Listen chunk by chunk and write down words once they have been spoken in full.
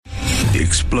The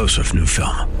explosive new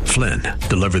film, Flynn,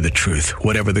 deliver the truth,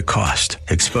 whatever the cost,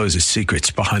 exposes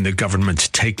secrets behind the government's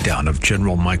takedown of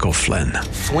General Michael Flynn.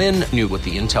 Flynn knew what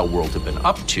the intel world had been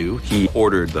up to. He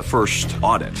ordered the first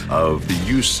audit of the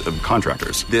use of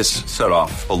contractors. This set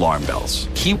off alarm bells.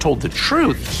 He told the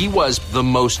truth. He was the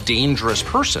most dangerous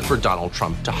person for Donald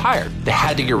Trump to hire. They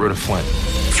had to get rid of Flynn.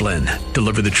 Flynn,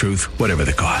 deliver the truth, whatever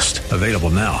the cost. Available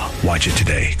now. Watch it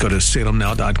today. Go to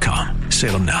salemnow.com.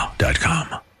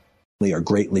 salemnow.com. We are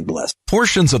greatly blessed.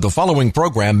 Portions of the following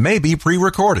program may be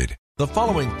pre-recorded. The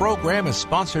following program is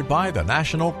sponsored by the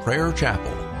National Prayer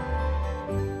Chapel.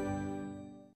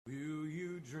 Will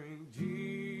you drink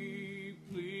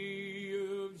deeply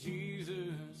of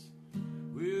Jesus?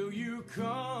 Will you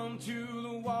come to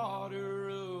the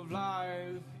water of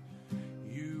life?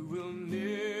 You will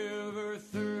never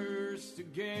thirst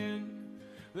again.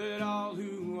 Let all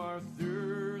who are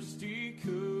thirsty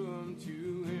come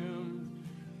to him.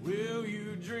 Will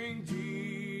you drink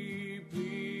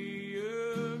deeply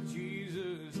of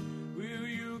Jesus? Will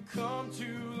you come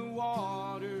to the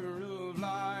water of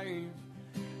life?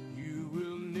 You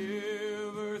will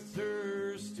never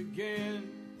thirst again.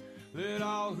 Let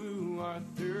all who are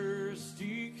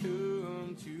thirsty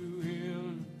come to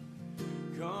him.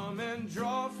 Come and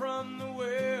draw from the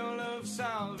well of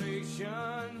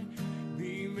salvation.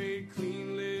 Be made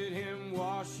clean, let him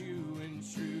wash you in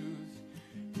truth.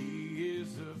 He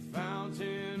is the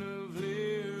fountain of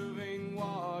living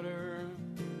water.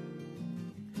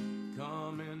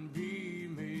 Come and be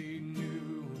made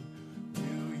new.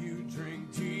 Will you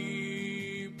drink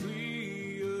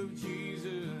deeply of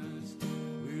Jesus?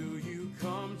 Will you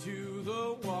come to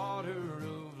the water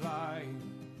of life?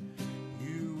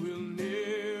 You will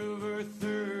never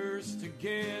thirst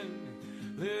again.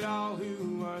 Let all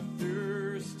who are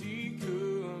thirsty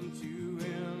come to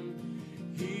him.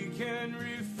 He can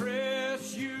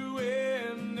refresh you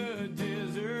in the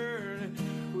desert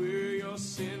where your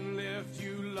sin left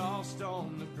you lost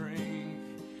on the brink.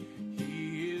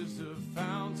 He is the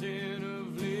fountain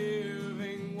of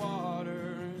living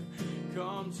water.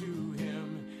 Come to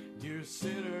him, dear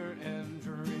sinner, and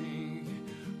drink.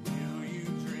 Will you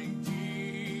drink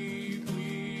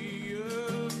deeply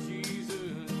of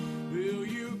Jesus? Will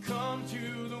you come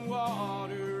to the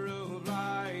water of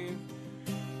life?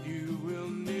 You will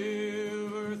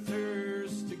never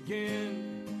thirst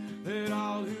again. Let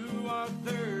all who are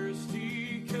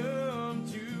thirsty come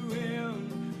to him.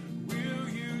 Will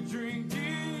you drink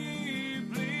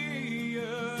deeply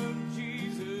of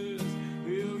Jesus?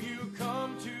 Will you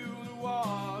come to the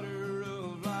water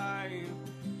of life?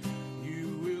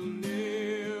 You will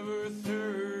never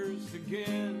thirst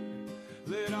again.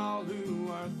 Let all who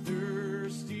are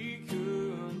thirsty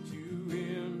come to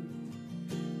him.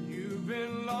 You've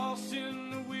been lost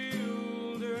in the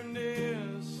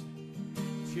wilderness,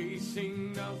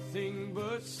 chasing nothing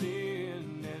but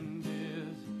sin and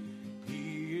death.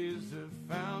 He is the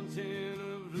fountain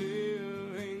of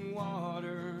living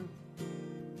water.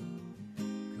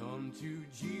 Come to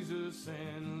Jesus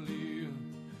and live.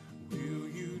 Will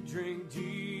you drink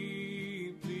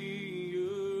deeply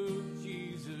of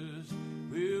Jesus?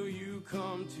 Will you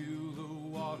come to the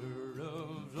water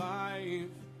of life?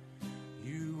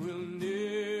 You will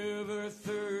never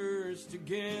thirst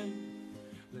again.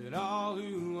 Let all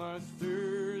who are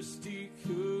thirsty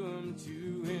come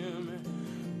to him.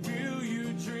 Will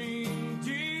you drink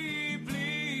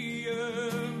deeply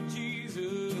of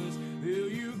Jesus? Will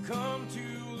you come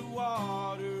to the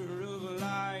water of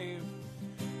life?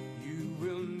 You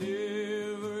will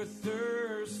never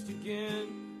thirst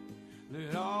again.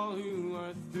 Let all who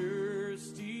are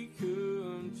thirsty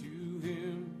come to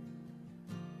him.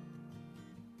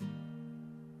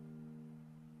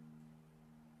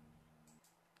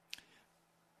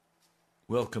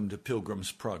 Welcome to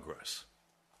Pilgrim's Progress.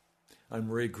 I'm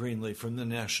Ray Greenley from the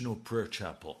National Prayer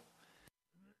Chapel.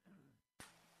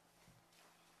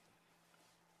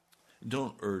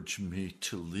 Don't urge me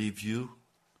to leave you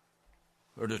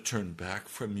or to turn back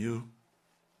from you.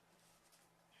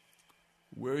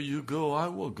 Where you go, I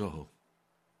will go.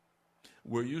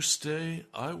 Where you stay,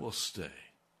 I will stay.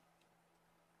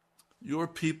 Your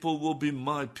people will be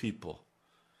my people,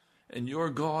 and your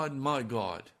God, my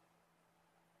God.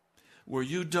 Where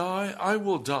you die, I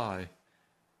will die,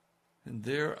 and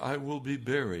there I will be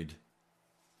buried.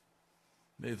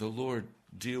 May the Lord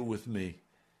deal with me,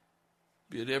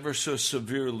 be it ever so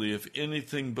severely, if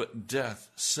anything but death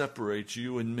separates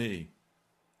you and me.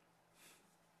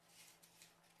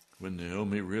 When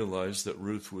Naomi realized that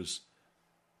Ruth was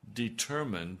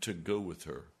determined to go with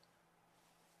her,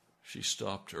 she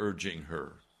stopped urging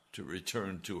her to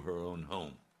return to her own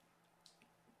home.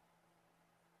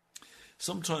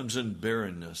 Sometimes in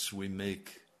barrenness, we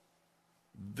make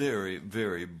very,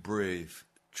 very brave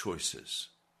choices.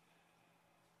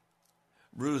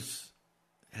 Ruth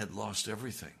had lost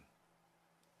everything.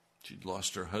 She'd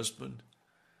lost her husband,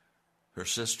 her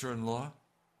sister-in-law,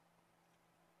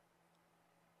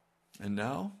 and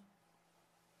now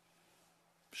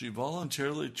she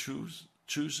voluntarily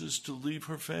chooses to leave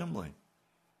her family.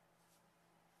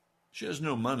 She has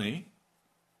no money.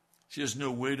 She has no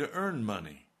way to earn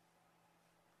money.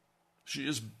 She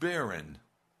is barren.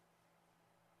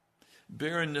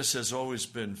 Barrenness has always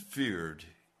been feared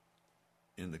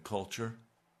in the culture.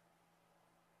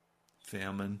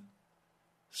 Famine,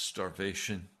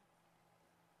 starvation.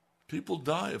 People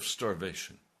die of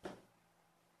starvation.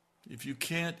 If you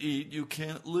can't eat, you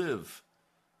can't live.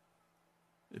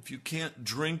 If you can't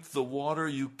drink the water,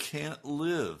 you can't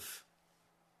live.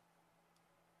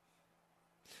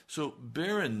 So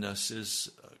barrenness is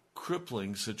a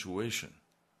crippling situation.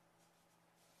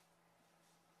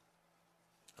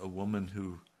 A woman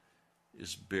who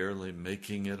is barely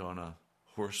making it on a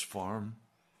horse farm.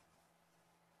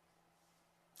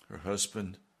 Her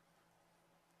husband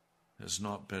has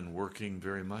not been working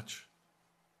very much.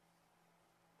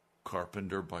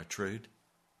 Carpenter by trade.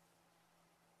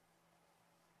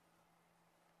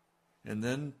 And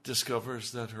then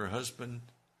discovers that her husband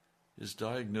is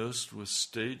diagnosed with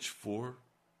stage 4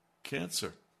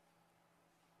 cancer.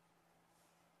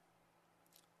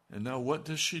 And now what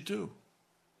does she do?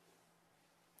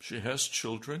 She has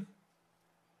children.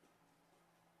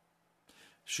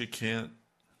 She can't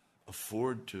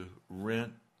afford to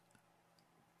rent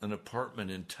an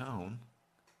apartment in town.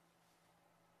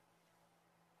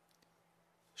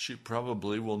 She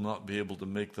probably will not be able to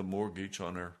make the mortgage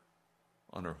on her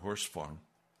horse farm.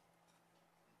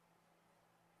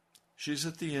 She's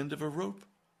at the end of a rope.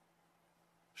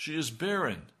 She is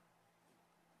barren.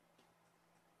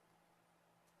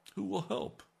 Who will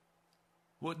help?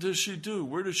 What does she do?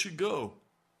 Where does she go?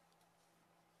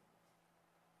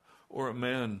 Or a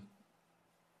man,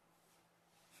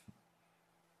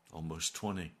 almost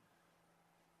 20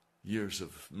 years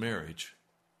of marriage,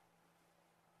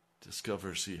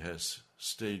 discovers he has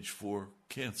stage 4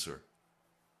 cancer.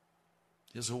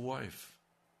 He has a wife,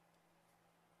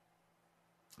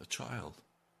 a child.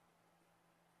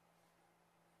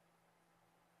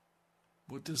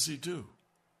 What does he do?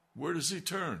 Where does he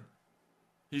turn?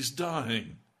 He's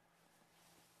dying.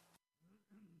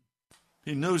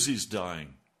 He knows he's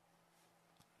dying.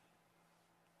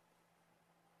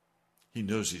 He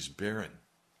knows he's barren.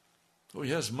 Oh,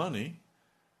 he has money,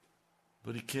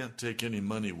 but he can't take any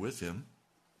money with him.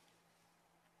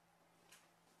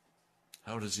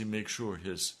 How does he make sure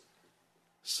his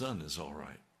son is all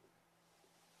right?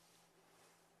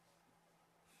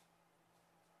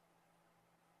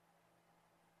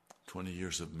 "20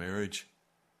 years of marriage.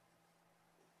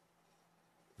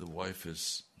 The wife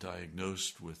is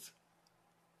diagnosed with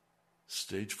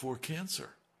stage 4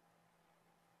 cancer.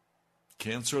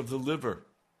 Cancer of the liver.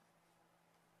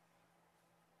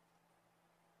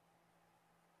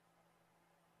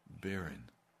 Barren.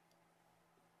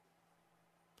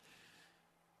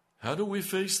 How do we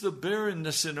face the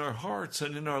barrenness in our hearts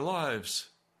and in our lives?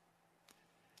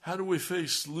 How do we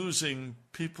face losing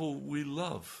people we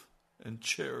love and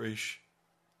cherish?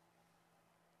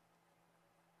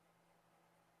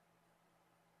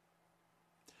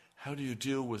 How do you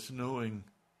deal with knowing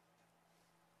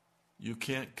you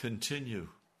can't continue?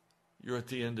 You're at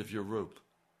the end of your rope,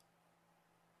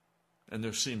 and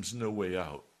there seems no way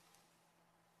out.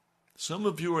 Some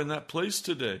of you are in that place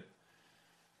today.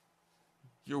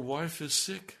 Your wife is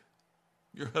sick.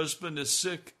 Your husband is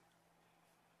sick.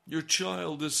 Your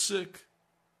child is sick.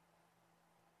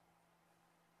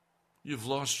 You've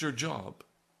lost your job.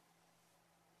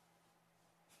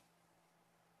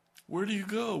 Where do you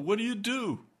go? What do you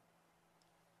do?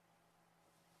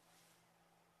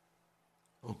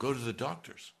 Oh, go to the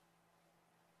doctors.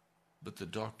 But the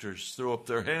doctors throw up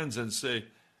their hands and say,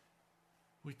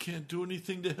 "We can't do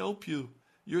anything to help you.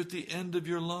 You're at the end of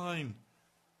your line.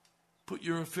 Put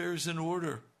your affairs in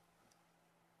order."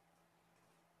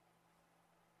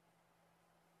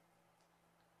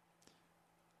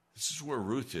 This is where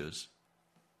Ruth is.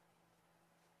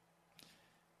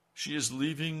 She is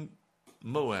leaving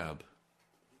Moab.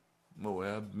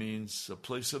 Moab means a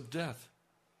place of death.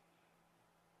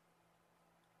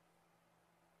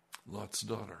 Lot's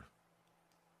daughter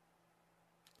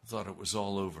thought it was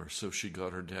all over, so she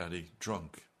got her daddy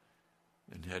drunk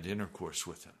and had intercourse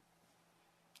with him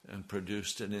and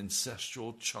produced an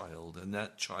incestual child, and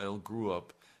that child grew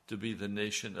up to be the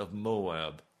nation of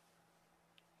Moab.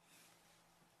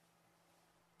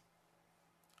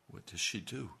 What does she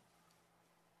do?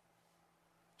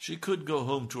 She could go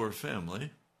home to her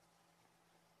family,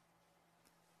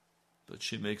 but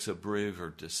she makes a braver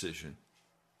decision.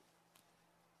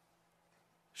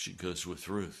 She goes with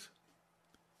Ruth.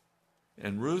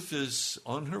 And Ruth is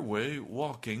on her way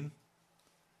walking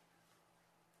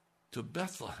to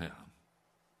Bethlehem,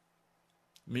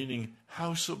 meaning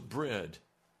house of bread.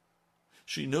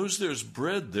 She knows there's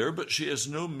bread there, but she has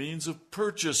no means of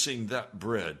purchasing that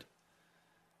bread.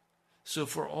 So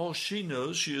for all she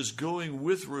knows, she is going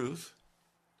with Ruth.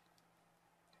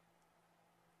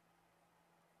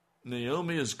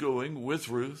 Naomi is going with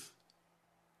Ruth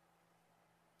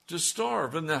to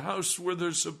starve in the house where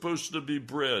there's supposed to be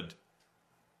bread.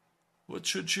 What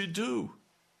should she do?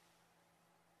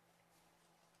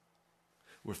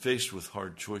 We're faced with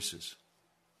hard choices.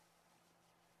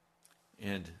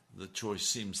 And the choice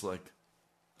seems like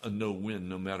a no-win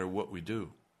no matter what we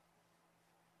do.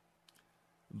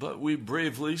 But we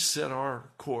bravely set our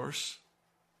course.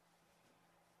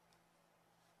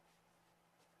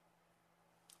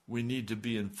 We need to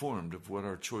be informed of what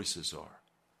our choices are.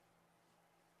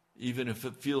 Even if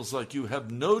it feels like you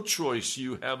have no choice,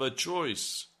 you have a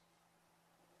choice.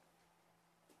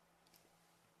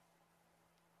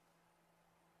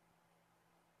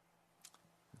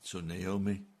 So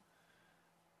Naomi,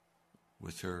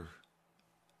 with her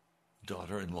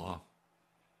daughter-in-law,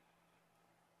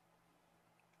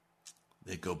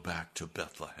 they go back to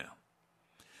Bethlehem.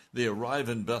 They arrive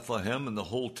in Bethlehem, and the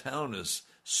whole town is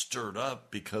stirred up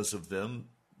because of them.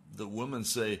 The women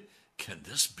say, "Can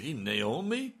this be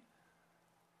Naomi?"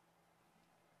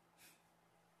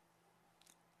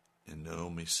 And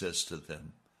Naomi says to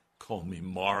them, "Call me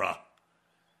Mara,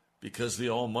 because the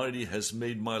Almighty has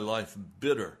made my life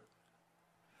bitter.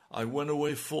 I went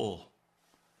away full,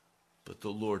 but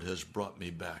the Lord has brought me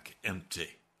back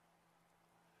empty.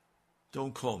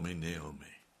 Don't call me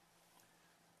Naomi.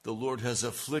 The Lord has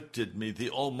afflicted me. The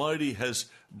Almighty has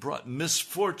brought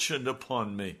misfortune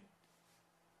upon me."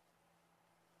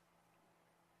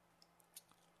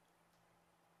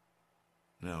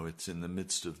 Now it's in the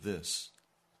midst of this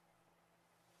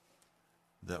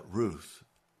that Ruth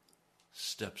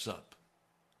steps up.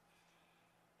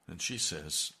 And she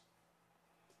says,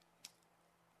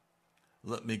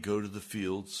 "Let me go to the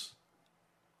fields,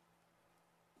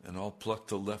 and I'll pluck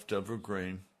the leftover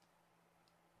grain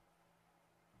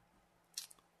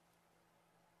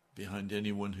behind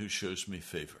anyone who shows me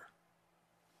favor."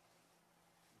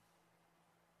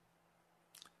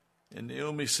 And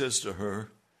Naomi says to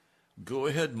her, "Go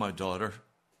ahead, my daughter."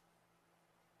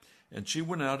 And she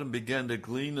went out and began to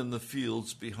glean in the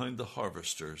fields behind the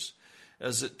harvesters.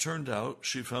 As it turned out,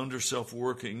 she found herself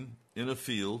working in a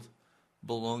field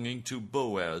belonging to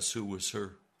Boaz, who was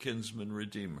her kinsman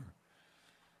redeemer.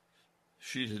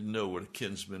 She didn't know what a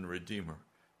kinsman redeemer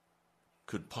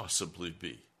could possibly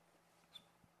be.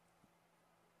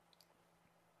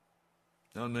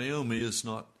 Now, Naomi is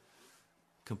not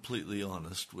completely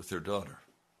honest with her daughter.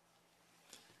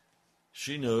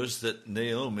 She knows that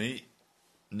Naomi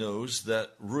knows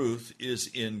that Ruth is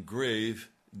in grave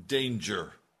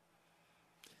danger.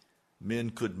 Men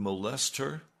could molest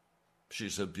her.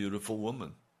 She's a beautiful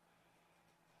woman.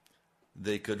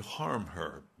 They could harm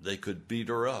her. They could beat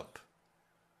her up.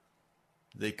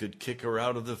 They could kick her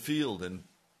out of the field and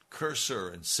curse her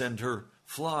and send her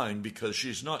flying because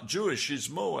she's not Jewish, she's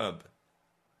Moab.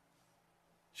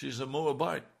 She's a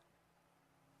Moabite.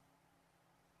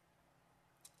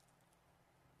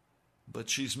 But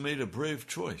she's made a brave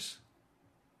choice.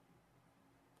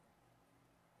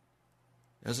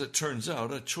 As it turns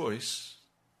out, a choice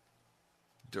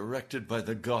directed by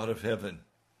the God of heaven.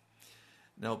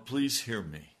 Now, please hear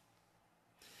me.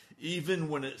 Even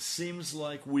when it seems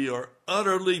like we are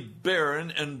utterly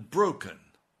barren and broken,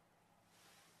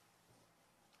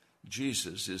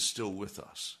 Jesus is still with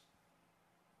us.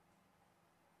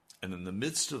 And in the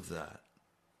midst of that,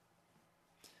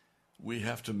 we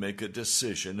have to make a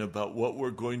decision about what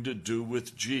we're going to do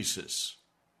with Jesus.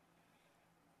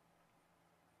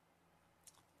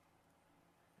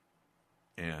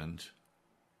 And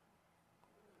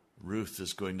Ruth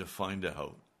is going to find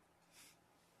out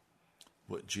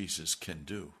what Jesus can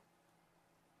do.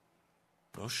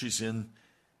 Well, she's in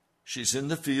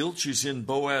the field. She's in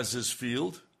Boaz's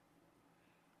field.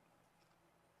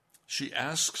 She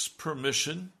asks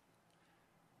permission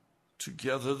to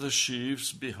gather the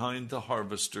sheaves behind the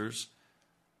harvesters.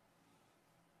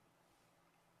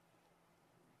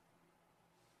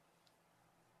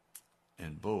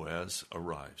 And Boaz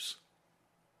arrives.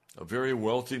 A very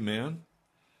wealthy man.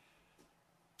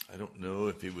 I don't know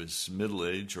if he was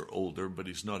middle-aged or older, but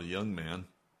he's not a young man.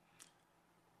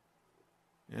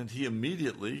 And he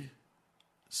immediately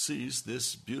sees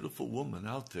this beautiful woman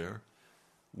out there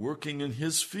working in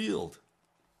his field.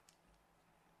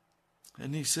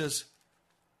 And he says,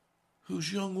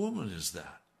 "Whose young woman is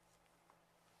that?"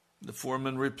 The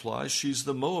foreman replies, "She's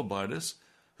the Moabitess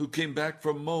who came back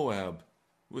from Moab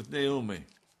with Naomi.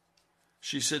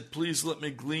 She said, 'Please let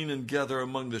me glean and gather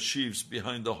among the sheaves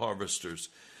behind the harvesters.'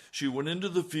 She went into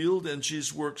the field, and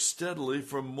she's worked steadily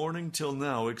from morning till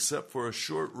now, except for a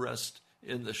short rest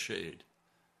in the shade."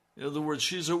 In other words,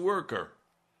 she's a worker.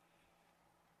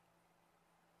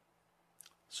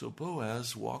 So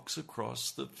Boaz walks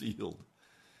across the field.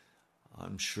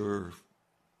 I'm sure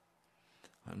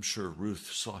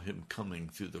Ruth saw him coming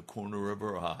through the corner of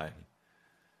her eye.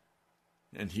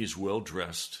 And he's well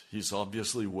dressed. He's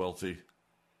obviously wealthy.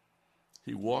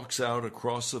 He walks out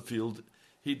across the field.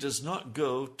 He does not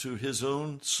go to his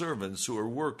own servants who are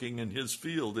working in his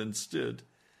field. Instead,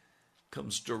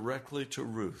 comes directly to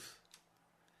Ruth.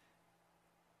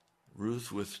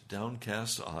 Ruth with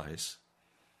downcast eyes,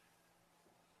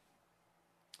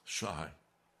 shy.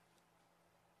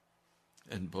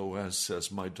 And Boaz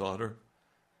says, "My daughter,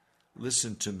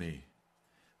 listen to me.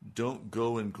 Don't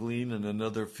go and glean in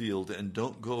another field, and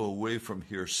don't go away from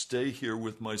here. Stay here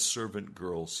with my servant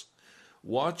girls.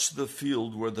 Watch the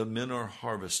field where the men are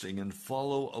harvesting and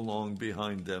follow along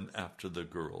behind them after the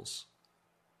girls.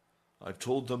 I've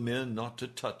told the men not to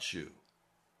touch you.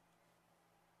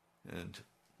 And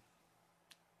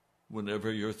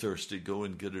whenever you're thirsty, go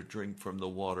and get a drink from the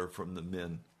water from the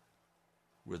men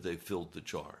where they filled the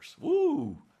jars."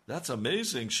 Woo! That's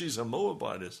amazing. She's a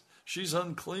Moabitess. She's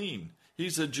unclean.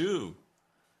 He's a Jew.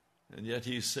 And yet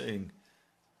he's saying,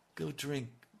 go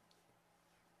drink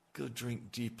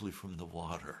deeply from the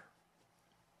water.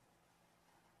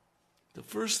 The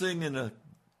first thing in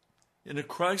a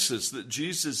crisis that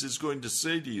Jesus is going to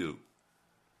say to you,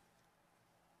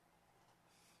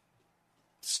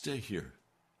 stay here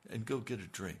and go get a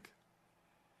drink.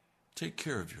 Take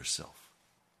care of yourself.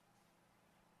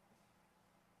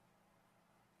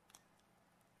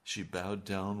 She bowed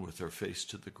down with her face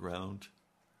to the ground,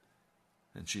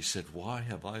 and she said, "Why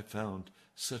have I found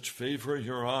such favor in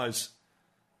your eyes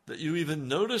that you even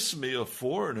notice me, a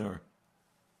foreigner?"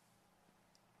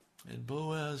 And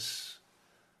Boaz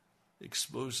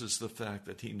exposes the fact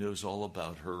that he knows all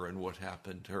about her and what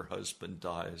happened. Her husband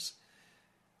dies.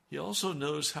 He also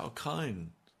knows how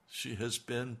kind she has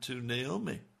been to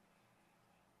Naomi.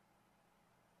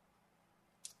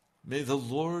 May the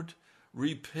Lord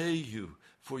repay you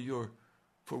for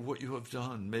what you have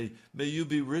done. May you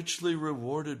be richly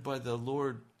rewarded by the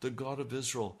Lord, the God of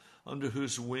Israel, under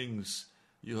whose wings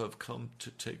you have come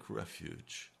to take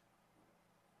refuge.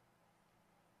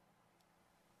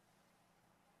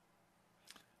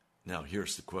 Now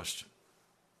here's the question.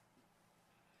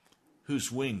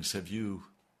 Whose wings have you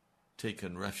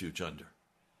taken refuge under?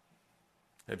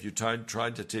 Have you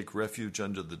tried to take refuge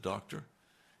under the doctor?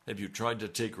 Have you tried to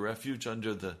take refuge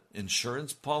under the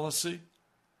insurance policy?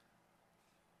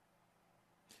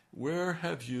 Where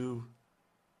have you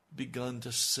begun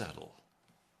to settle?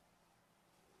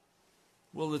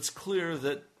 Well, it's clear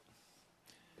that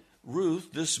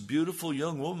Ruth, this beautiful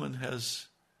young woman, has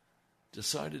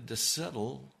decided to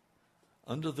settle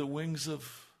under the wings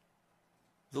of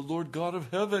the Lord God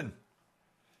of heaven.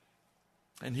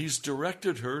 And he's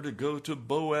directed her to go to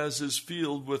Boaz's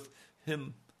field with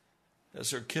him as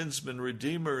her kinsman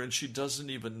redeemer, and she doesn't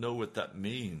even know what that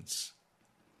means.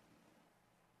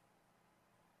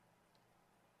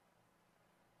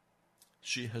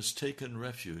 She has taken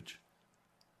refuge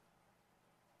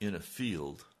in a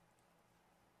field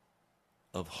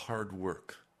of hard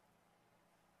work.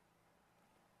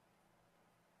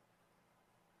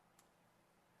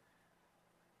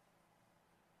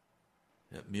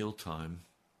 At mealtime,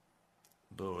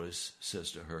 Boaz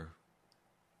says to her,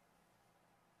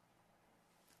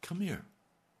 "Come here."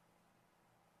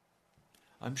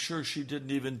 I'm sure she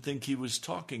didn't even think he was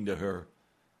talking to her.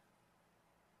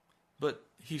 But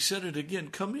he said it again,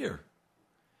 "Come here.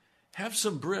 Have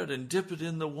some bread and dip it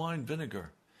in the wine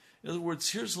vinegar." In other words,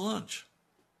 here's lunch.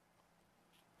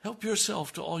 Help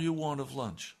yourself to all you want of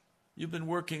lunch. You've been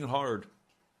working hard.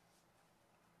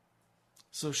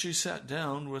 So she sat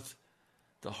down with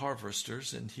the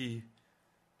harvesters, and he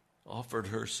offered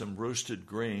her some roasted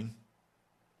grain.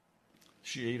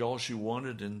 She ate all she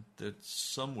wanted, and that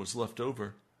some was left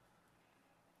over.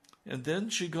 And then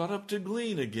she got up to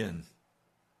glean again.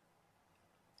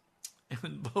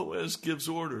 And Boaz gives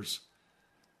orders.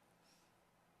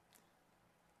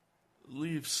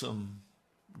 Leave some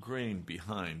grain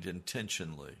behind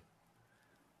intentionally,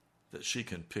 that she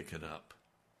can pick it up.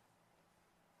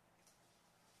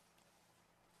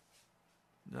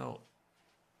 Now,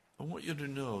 I want you to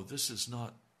know this is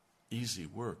not easy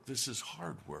work. This is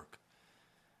hard work.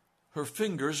 Her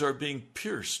fingers are being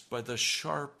pierced by the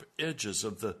sharp edges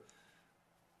of the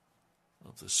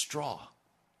straw.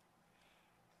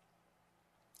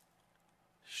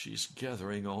 She's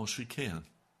gathering all she can.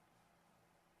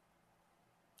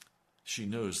 She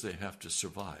knows they have to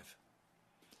survive.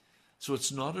 So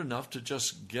it's not enough to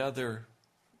just gather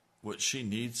what she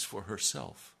needs for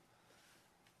herself.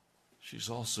 She's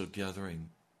also gathering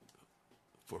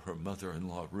for her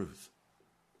mother-in-law,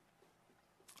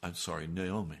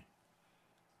 Naomi.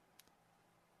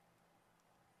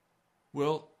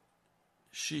 Well,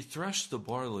 she threshed the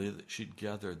barley that she'd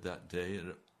gathered that day,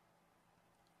 and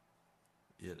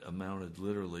it amounted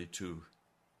literally to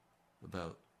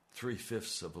about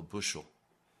 3/5 of a bushel.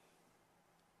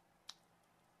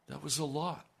 That was a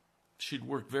lot. She'd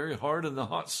worked very hard in the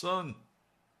hot sun.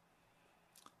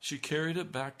 She carried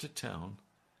it back to town,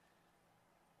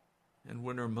 and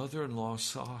when her mother-in-law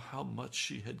saw how much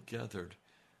she had gathered,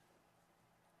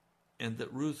 and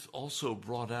that Ruth also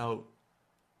brought out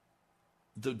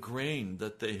the grain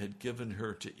that they had given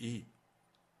her to eat,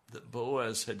 that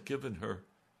Boaz had given her,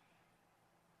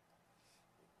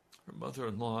 her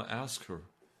mother-in-law asked her,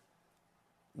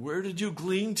 "Where did you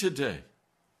glean today?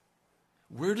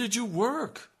 Where did you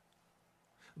work?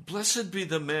 Blessed be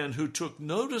the man who took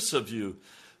notice of you."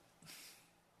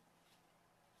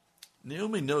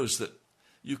 Naomi knows that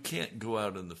you can't go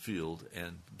out in the field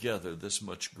and gather this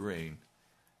much grain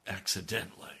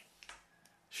accidentally.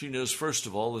 She knows, first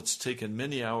of all, it's taken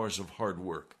many hours of hard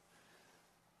work.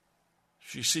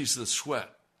 She sees the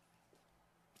sweat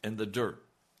and the dirt.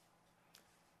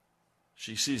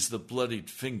 She sees the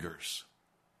bloodied fingers.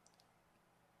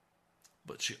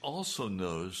 But she also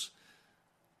knows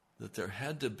that there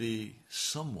had to be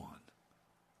someone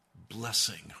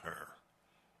blessing her.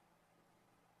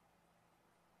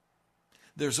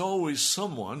 There's always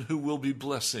someone who will be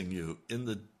blessing you. In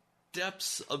the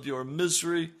depths of your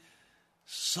misery,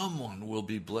 someone will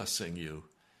be blessing you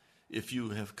if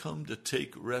you have come to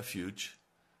take refuge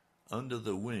under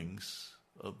the wings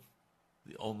of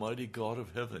the Almighty God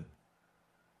of heaven.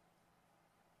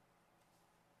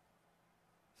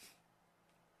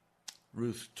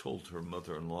 Ruth told her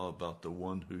mother-in-law about the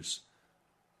one whose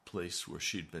place where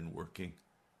she'd been working.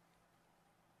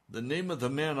 "The name of the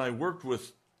man I worked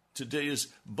with today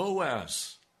is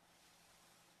Boaz."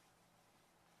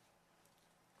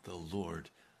 "The Lord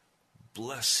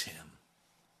bless him,"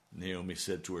 Naomi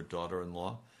said to her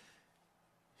daughter-in-law.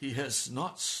 "He has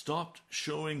not stopped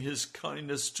showing his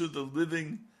kindness to the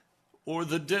living or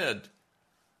the dead."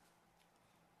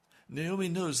 Naomi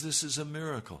knows this is a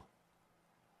miracle.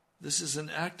 This is an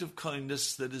act of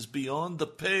kindness that is beyond the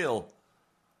pale.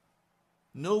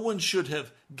 No one should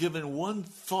have given one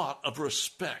thought of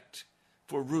respect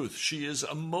for Ruth. She is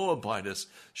a Moabitess.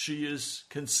 She is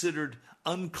considered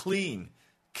unclean,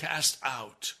 cast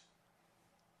out.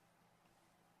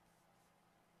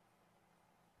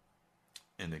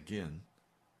 And again,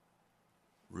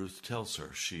 Ruth tells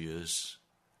her she is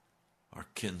our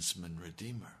kinsman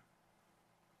redeemer.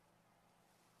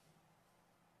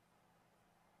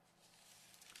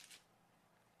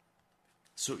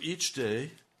 So each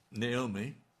day,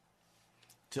 Naomi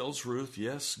tells Ruth,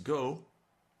 "Yes, go.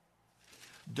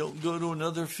 Don't go to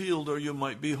another field or you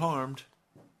might be harmed.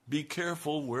 Be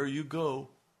careful where you go."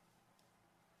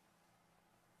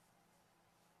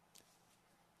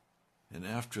 And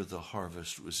after the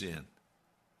harvest was in,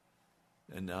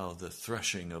 and now the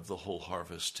threshing of the whole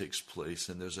harvest takes place,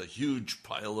 and there's a huge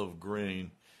pile of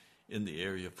grain in the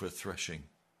area for threshing.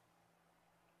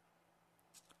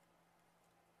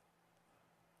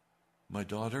 "My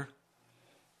daughter,"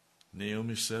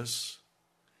 Naomi says,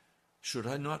 "should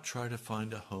I not try to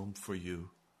find a home for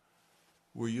you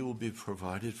where you will be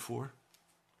provided for?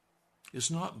 Is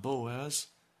not Boaz,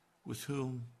 with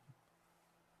whom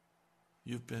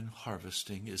you've been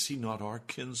harvesting, is he not our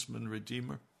kinsman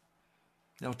redeemer?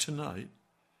 Now tonight,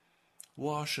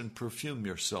 wash and perfume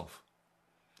yourself.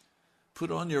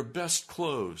 Put on your best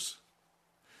clothes.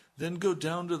 Then go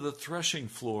down to the threshing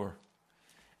floor,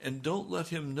 and don't let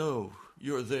him know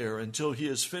you're there until he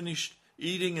has finished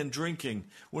eating and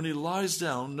drinking. When he lies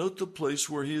down, note the place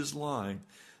where he is lying.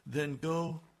 Then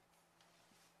go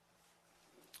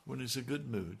when he's in a good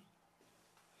mood.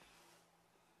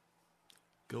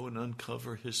 Go and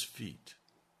uncover his feet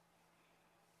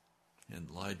and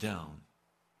lie down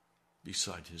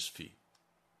beside his feet.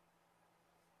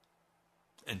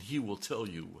 And he will tell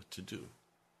you what to do."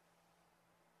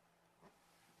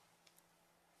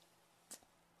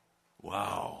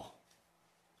 Wow.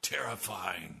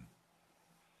 Terrifying.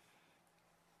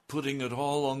 putting it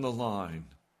all on the line.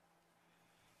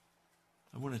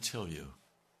 I want to tell you,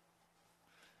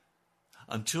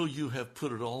 until you have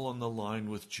put it all on the line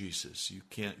with Jesus, you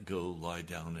can't go lie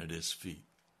down at his feet.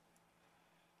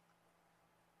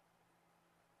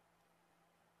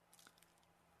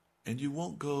 And you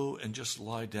won't go and just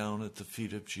lie down at the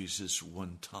feet of Jesus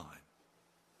one time.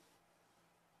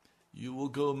 You will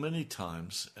go many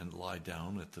times and lie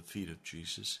down at the feet of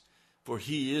Jesus, for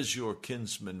he is your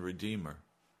kinsman redeemer.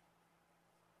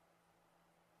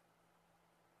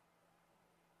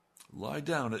 Lie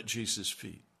down at Jesus'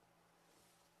 feet.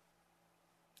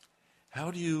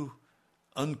 How do you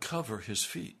uncover his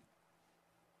feet?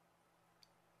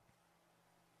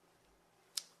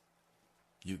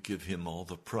 You give him all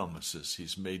the promises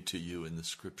he's made to you in the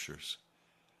scriptures.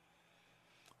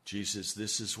 Jesus,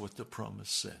 this is what the promise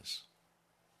says.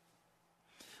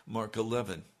 Mark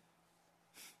 11,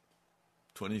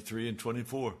 23 and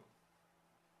 24.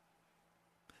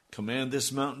 Command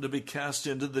this mountain to be cast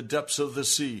into the depths of the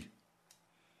sea.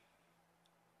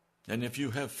 And if you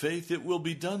have faith, it will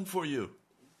be done for you.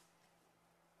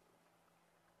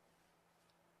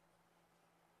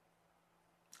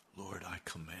 Lord, I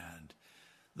command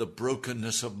the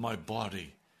brokenness of my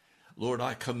body. Lord,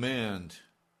 I command,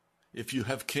 if you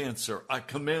have cancer, I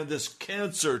command this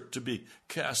cancer to be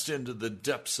cast into the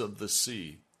depths of the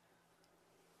sea.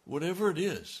 Whatever it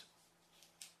is,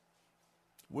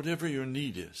 whatever your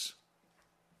need is,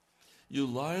 you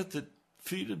lie at the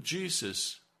feet of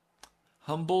Jesus,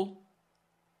 humble.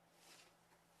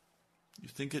 You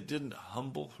think it didn't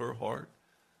humble her heart,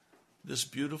 this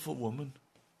beautiful woman,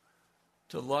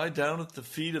 to lie down at the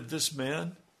feet of this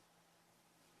man?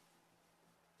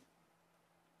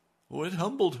 Oh, it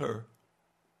humbled her.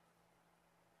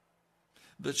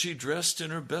 That she dressed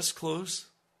in her best clothes.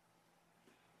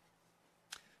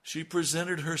 She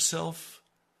presented herself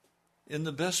in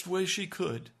the best way she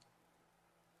could.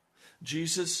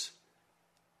 Jesus,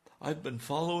 I've been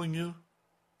following you.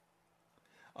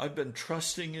 I've been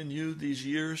trusting in you these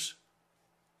years.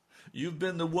 You've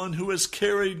been the one who has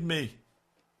carried me.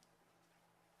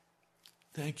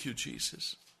 Thank you,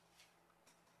 Jesus.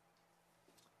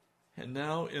 And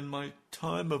now in my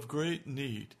time of great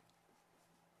need,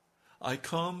 I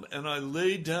come and I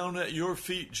lay down at your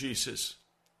feet, Jesus.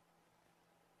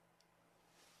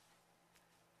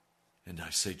 And I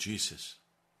say, Jesus,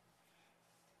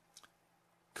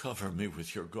 cover me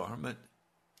with your garment.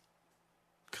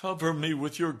 Cover me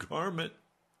with your garment.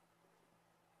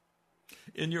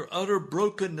 In your utter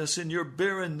brokenness, in your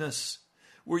barrenness,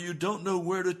 where you don't know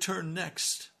where to turn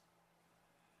next.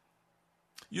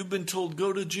 You've been told,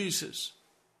 go to Jesus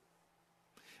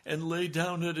and lay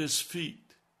down at his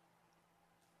feet.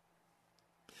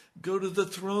 Go to the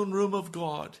throne room of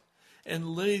God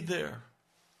and lay there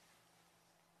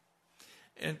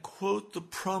and quote the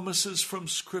promises from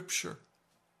Scripture.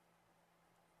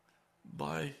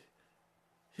 By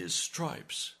his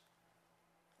stripes,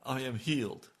 I am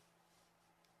healed.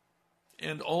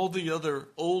 And all the other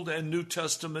Old and New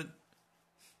Testament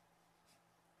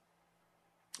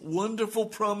wonderful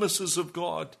promises of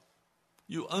God.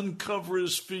 You uncover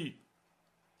his feet.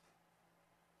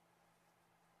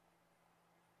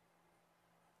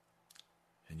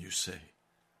 And you say,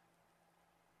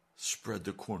 spread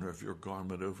the corner of your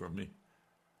garment over me.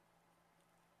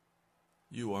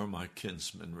 You are my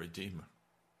kinsman redeemer.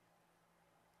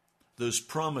 Those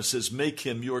promises make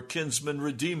him your kinsman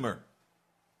redeemer.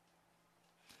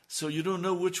 So you don't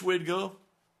know which way to go?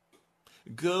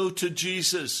 Go to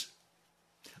Jesus.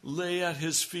 Lay at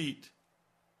his feet.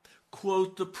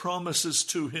 Quote the promises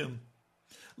to him.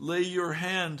 Lay your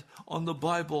hand on the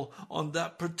Bible, on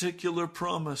that particular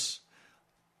promise.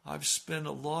 I've spent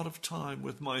a lot of time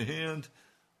with my hand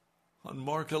on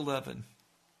Mark 11.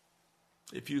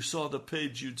 If you saw the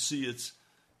page, you'd see it's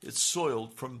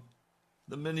soiled from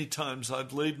the many times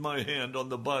I've laid my hand on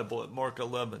the Bible at Mark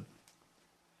 11.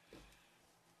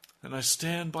 And I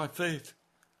stand by faith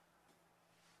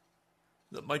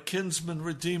that my kinsman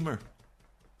redeemer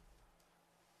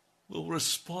will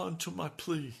respond to my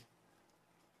plea,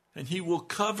 and he will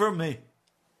cover me.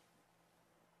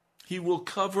 He will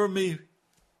cover me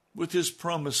with his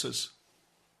promises.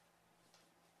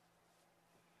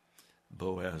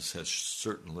 Boaz has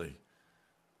certainly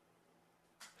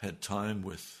had time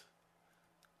with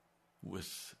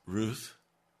Ruth.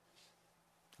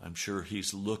 I'm sure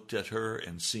he's looked at her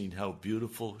and seen how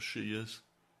beautiful she is.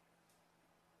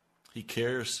 He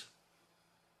cares.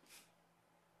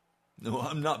 No,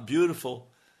 I'm not beautiful,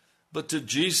 but to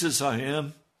Jesus I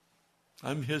am.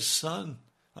 I'm his son.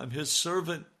 I'm his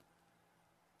servant.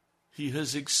 He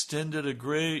has extended a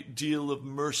great deal of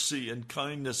mercy and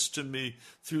kindness to me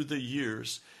through the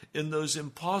years in those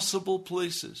impossible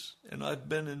places, and I've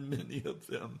been in many of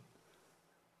them.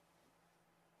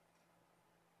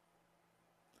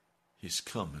 He's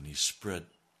come and He's spread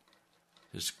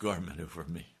His garment over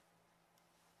me.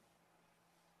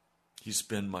 He's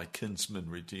been my kinsman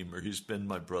redeemer. He's been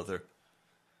my brother.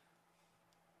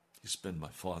 He's been my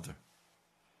father.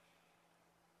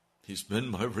 He's been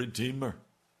my redeemer.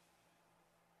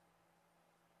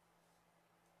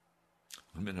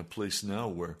 I'm in a place now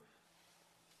where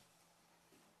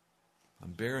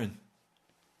I'm barren.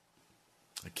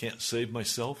 I can't save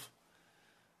myself.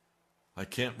 I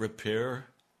can't repair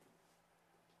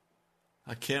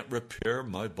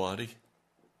my body.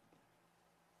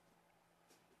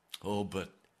 Oh, but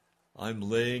I'm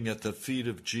laying at the feet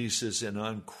of Jesus and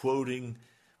I'm quoting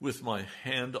with my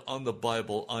hand on the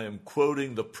Bible. I am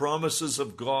quoting the promises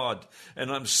of God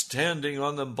and I'm standing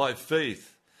on them by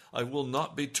faith. I will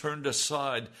not be turned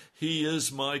aside. He is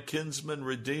my kinsman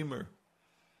redeemer.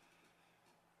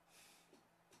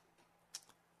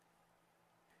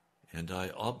 And I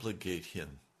obligate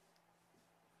Him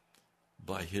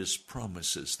by His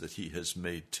promises that He has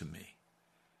made to me.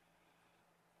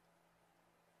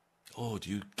 Oh, do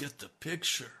you get the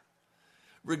picture?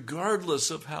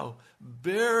 Regardless of how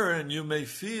barren you may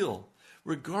feel,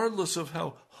 regardless of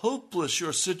how hopeless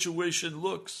your situation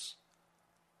looks,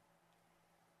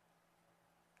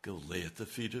 go lay at the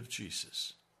feet of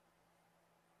Jesus.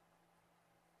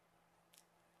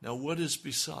 Now, what is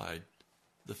beside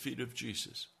the feet of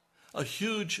Jesus? A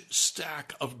huge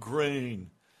stack of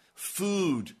grain,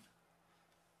 food.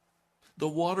 The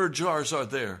water jars are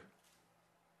there.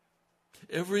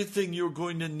 Everything you're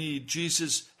going to need,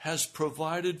 Jesus has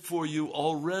provided for you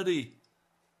already.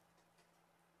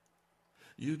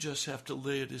 You just have to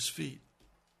lay at His feet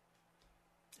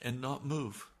and not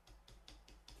move.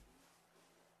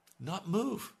 Not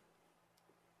move.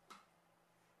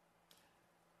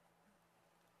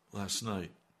 Last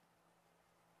night,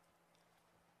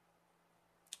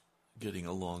 getting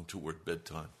along toward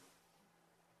bedtime,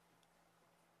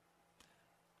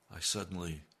 I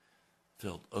suddenly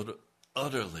felt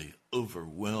utterly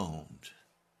overwhelmed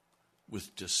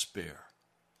with despair.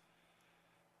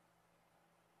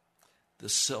 The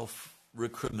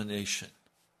self-recrimination,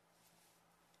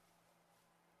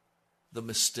 the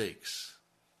mistakes.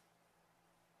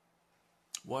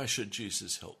 Why should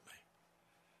Jesus help me?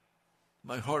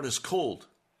 My heart is cold.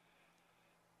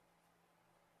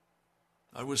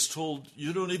 I was told,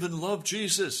 you don't even love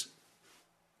Jesus.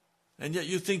 And yet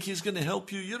you think He's going to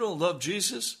help you. You don't love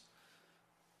Jesus.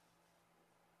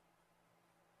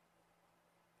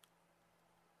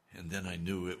 And then I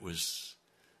knew it was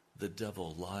the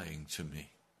devil lying to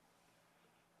me.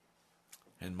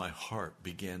 And my heart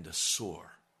began to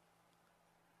soar.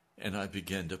 And I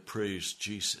began to praise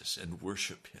Jesus and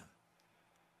worship Him.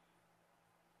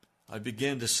 I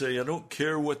began to say, I don't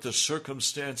care what the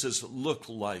circumstances look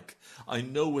like. I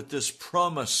know what this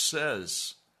promise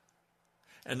says.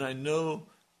 And I know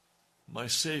my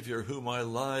Savior, whom I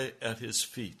lie at His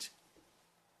feet.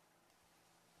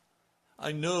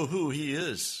 I know who He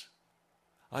is.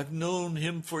 I've known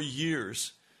Him for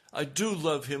years. I do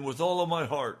love Him with all of my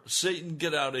heart. Satan,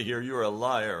 get out of here. You're a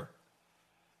liar.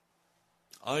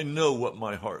 I know what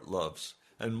my heart loves,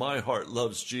 and my heart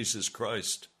loves Jesus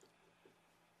Christ.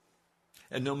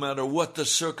 And no matter what the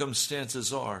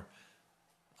circumstances are,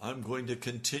 I'm going to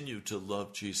continue to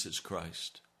love Jesus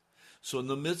Christ. So in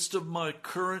the midst of my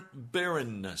current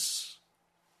barrenness,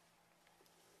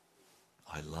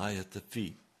 I lie at the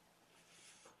feet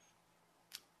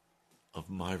of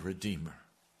my Redeemer.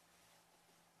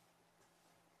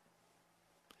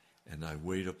 And I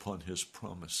wait upon His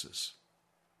promises.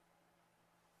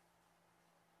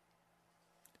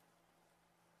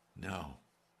 Now,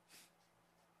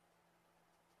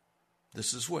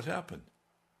 this is what happened.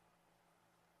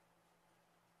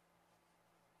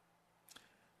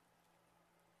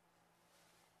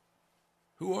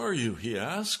 Who are you? He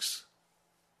asks.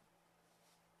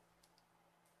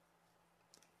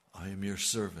 I am your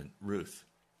servant, Ruth.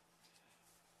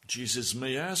 Jesus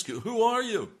may ask you, who are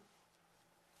you?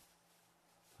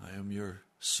 I am your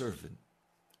servant,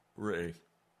 Ray.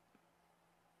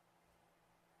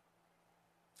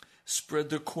 Spread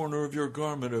the corner of your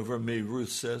garment over me,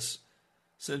 Ruth says,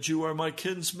 since you are my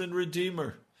kinsman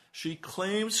redeemer. She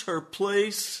claims her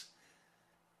place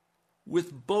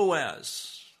with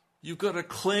Boaz. You've got to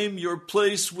claim your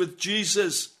place with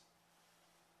Jesus.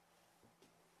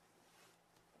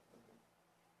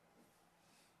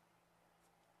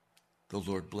 The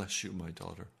Lord bless you, my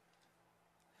daughter.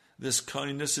 This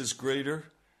kindness is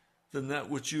greater than that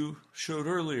which you showed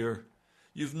earlier.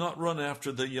 You've not run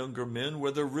after the younger men,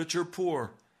 whether rich or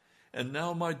poor. And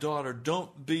now, my daughter,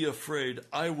 don't be afraid.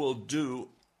 I will do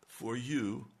for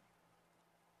you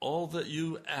all that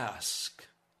you ask.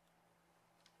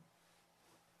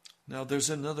 Now, there's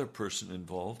another person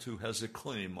involved who has a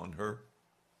claim on her.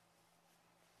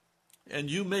 And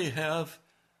you may have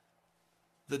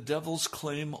the devil's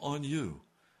claim on you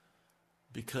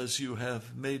because you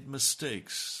have made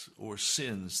mistakes or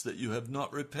sins that you have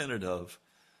not repented of.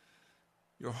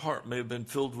 Your heart may have been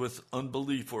filled with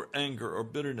unbelief or anger or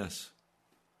bitterness.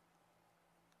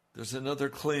 There's another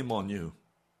claim on you.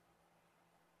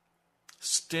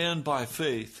 Stand by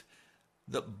faith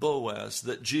that Boaz,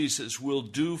 that Jesus will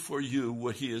do for you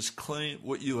what he has claimed,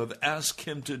 what you have asked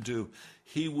him to do.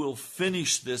 He will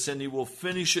finish this, and he will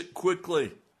finish it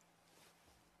quickly.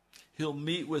 He'll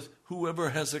meet with whoever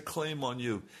has a claim on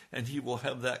you, and he will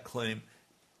have that claim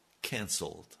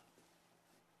canceled.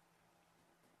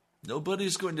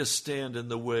 Nobody's going to stand in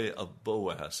the way of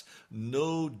Boaz.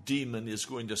 No demon is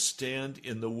going to stand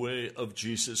in the way of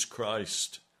Jesus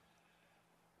Christ.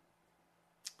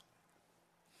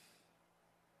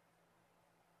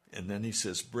 And then he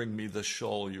says, bring me the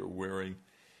shawl you're wearing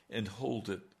and hold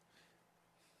it.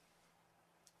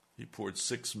 He poured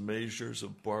 6 measures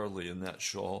of barley in that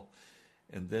shawl,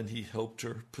 and then he helped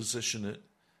her position it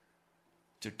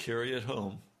to carry it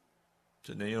home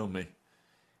to Naomi.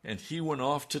 And he went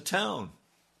off to town.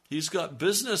 He's got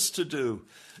business to do.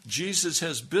 Jesus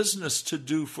has business to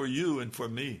do for you and for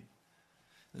me.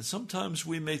 And sometimes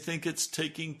we may think it's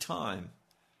taking time.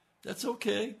 That's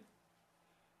okay.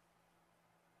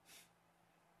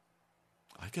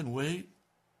 I can wait.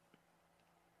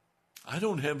 I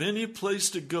don't have any place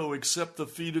to go except the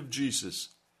feet of Jesus.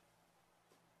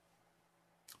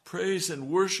 Praise and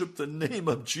worship the name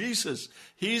of Jesus.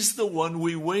 He's the one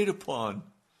we wait upon.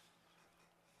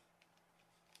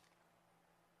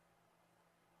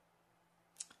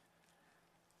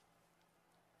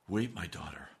 Wait, my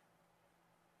daughter,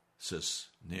 says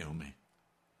Naomi,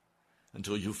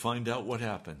 until you find out what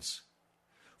happens.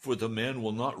 For the man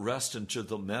will not rest until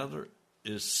the matter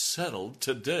is settled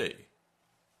today.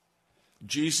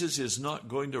 Jesus is not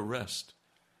going to rest.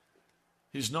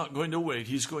 He's not going to wait.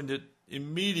 He's going to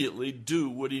immediately do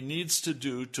what he needs to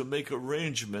do to make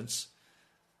arrangements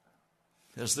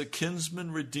as the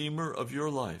kinsman redeemer of your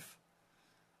life.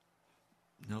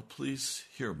 Now, please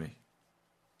hear me.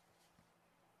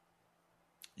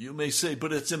 You may say,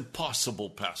 but it's impossible,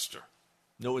 Pastor.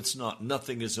 No, it's not.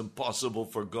 Nothing is impossible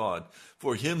for God.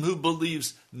 For him who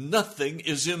believes, nothing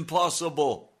is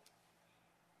impossible.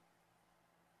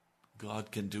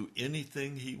 God can do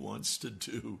anything he wants to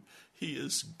do. He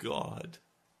is God.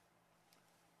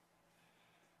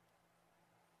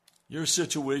 Your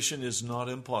situation is not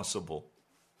impossible.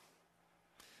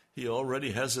 He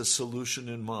already has a solution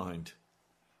in mind.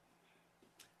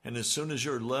 And as soon as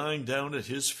you're lying down at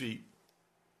his feet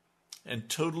and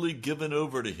totally given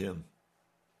over to him,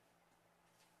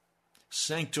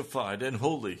 sanctified and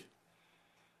holy,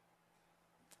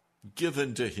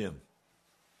 given to him,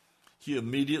 he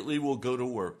immediately will go to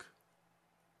work.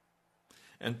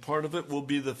 And part of it will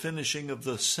be the finishing of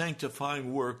the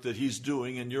sanctifying work that he's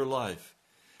doing in your life.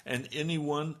 And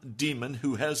anyone, demon,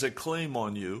 who has a claim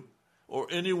on you, or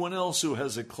anyone else who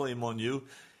has a claim on you,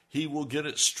 he will get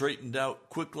it straightened out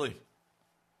quickly.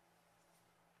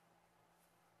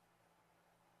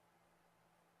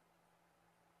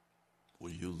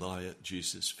 Will you lie at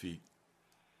Jesus' feet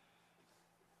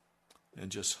and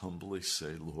just humbly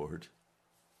say, Lord,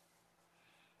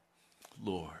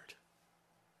 Lord,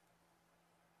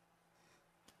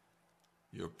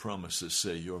 your promises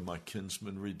say you're my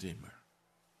kinsman redeemer.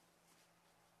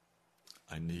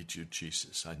 I need you,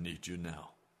 Jesus. I need you now.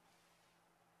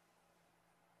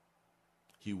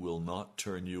 He will not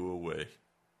turn you away.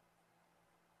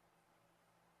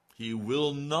 He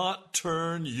will not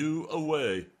turn you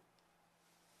away.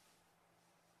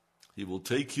 He will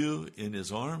take you in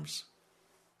his arms,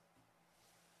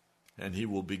 and he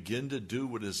will begin to do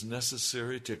what is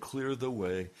necessary to clear the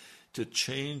way, to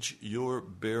change your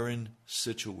barren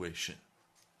situation.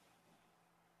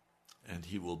 And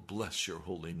he will bless your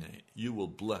holy name. You will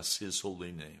bless his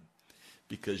holy name,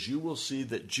 because you will see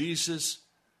that Jesus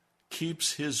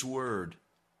keeps his word,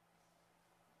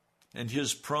 and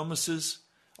his promises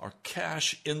are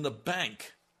cash in the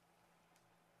bank.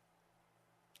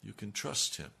 You can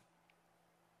trust him.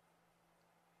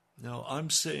 Now, I'm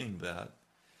saying that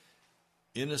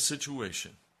in a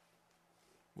situation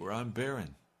where I'm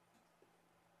barren,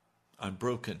 I'm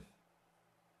broken,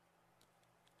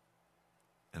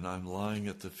 And I'm lying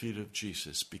at the feet of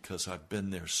Jesus because I've been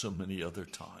there so many other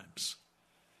times.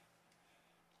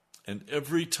 And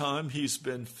every time he's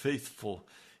been faithful,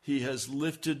 he has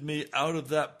lifted me out of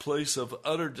that place of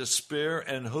utter despair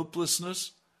and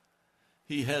hopelessness.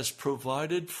 He has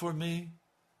provided for me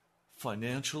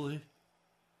financially.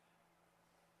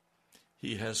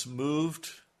 He has moved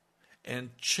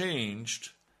and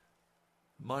changed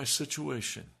my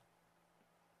situation.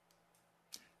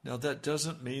 Now, that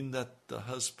doesn't mean that the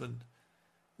husband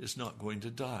is not going to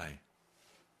die.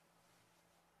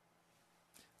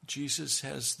 Jesus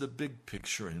has the big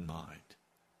picture in mind.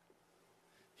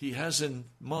 He has in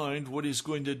mind what he's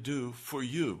going to do for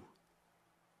you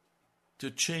to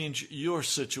change your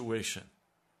situation.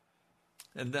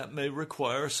 And that may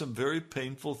require some very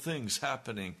painful things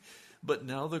happening. But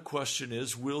now the question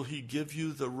is, will he give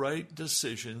you the right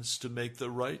decisions to make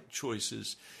the right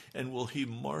choices? And will he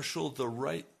marshal the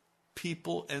right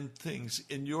people and things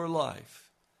in your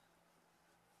life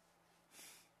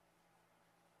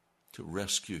to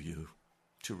rescue you,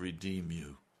 to redeem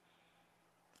you?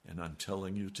 And I'm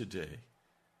telling you today,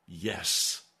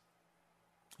 yes,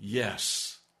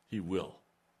 he will.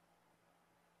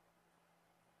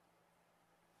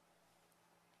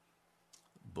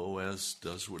 Boaz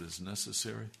does what is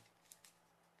necessary.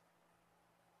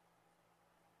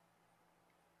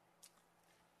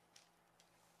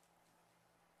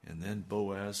 And then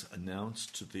Boaz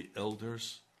announced to the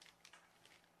elders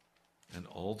and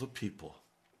all the people,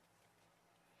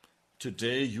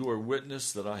 "Today you are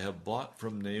witness that I have bought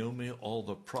from Naomi all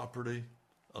the property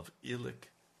of Elic,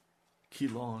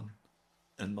 Kilon,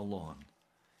 and Mahlon.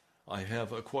 I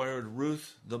have acquired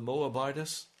Ruth the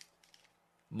Moabitess,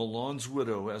 Mahlon's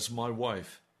widow, as my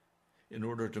wife, in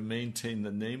order to maintain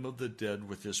the name of the dead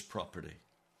with his property."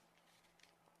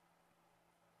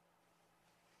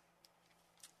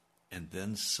 And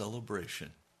then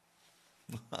celebration.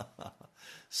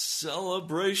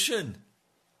 Celebration.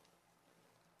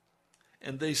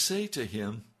 And they say to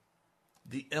him,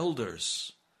 the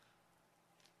elders,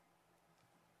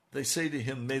 they say to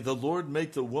him, "May the Lord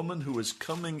make the woman who is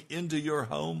coming into your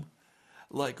home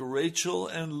like Rachel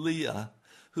and Leah,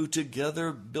 who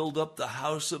together build up the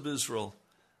house of Israel.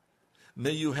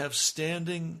 May you have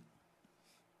standing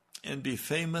and be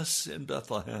famous in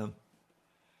Bethlehem.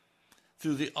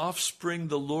 Through the offspring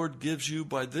the Lord gives you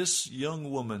by this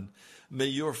young woman, may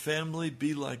your family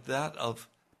be like that of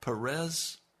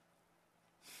Perez."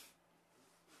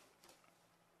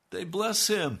 They bless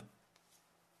him.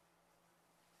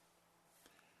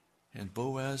 And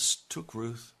Boaz took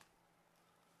Ruth.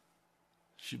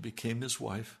 She became his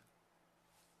wife.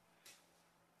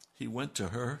 He went to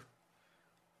her,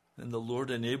 and the Lord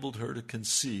enabled her to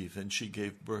conceive, and she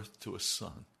gave birth to a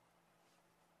son.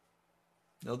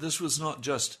 Now, this was not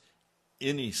just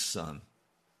any son.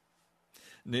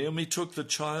 Naomi took the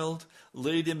child,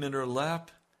 laid him in her lap,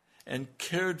 and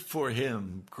cared for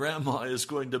him. Grandma is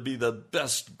going to be the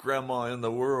best grandma in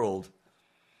the world.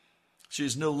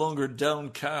 She's no longer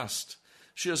downcast.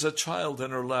 She has a child in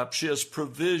her lap. She has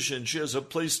provision. She has a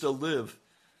place to live.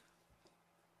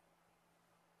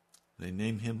 They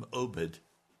name him Obed.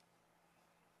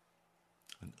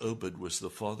 And Obed was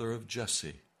the father of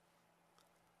Jesse,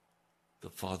 the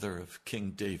father of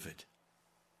King David.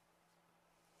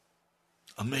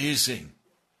 Amazing.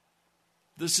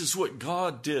 This is what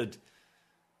God did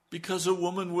because a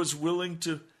woman was willing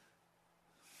to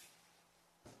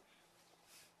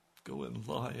go and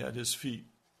lie at his feet.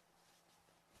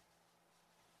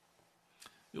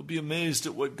 You'll be amazed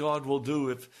at what God will do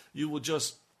if you will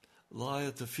just lie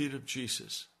at the feet of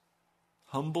Jesus.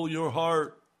 Humble your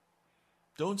heart.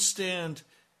 Don't stand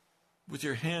with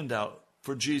your hand out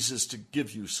for Jesus to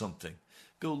give you something.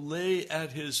 Go lay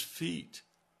at his feet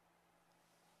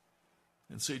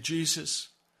and say, "Jesus,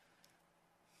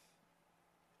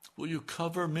 will you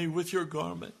cover me with your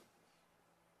garment?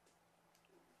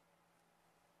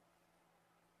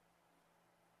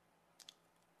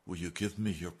 Will you give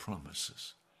me your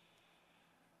promises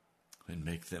and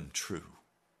make them true?"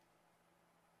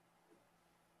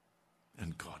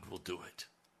 And God will do it.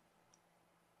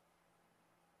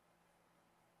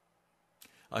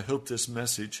 I hope this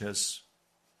message has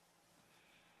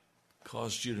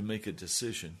caused you to make a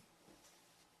decision.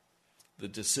 The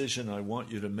decision I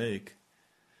want you to make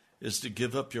is to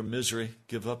give up your misery,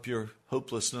 give up your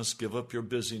hopelessness, give up your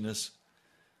busyness,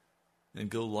 and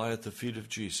go lie at the feet of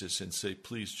Jesus and say,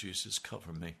 "Please, Jesus,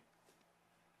 cover me.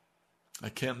 I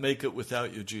can't make it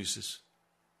without you, Jesus.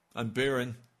 I'm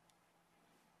barren.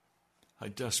 I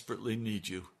desperately need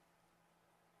you.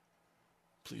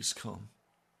 Please come.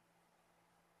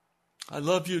 I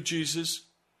love you, Jesus.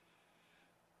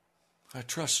 I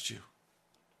trust you.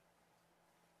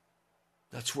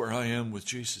 That's where I am with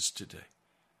Jesus today.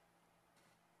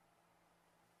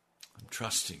 I'm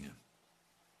trusting him.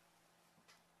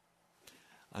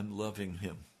 I'm loving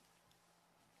him.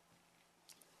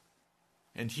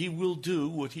 And he will do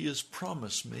what he has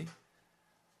promised me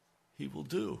he will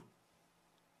do.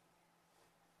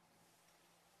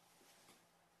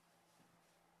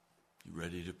 You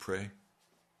ready to pray?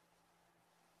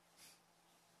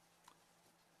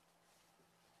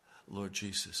 Lord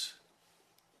Jesus,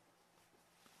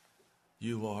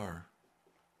 you are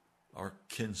our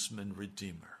kinsman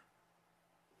redeemer.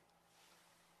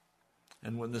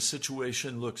 And when the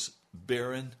situation looks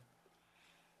barren,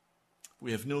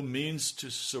 we have no means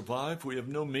to survive, we have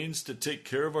no means to take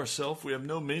care of ourselves, we have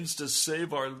no means to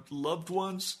save our loved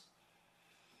ones,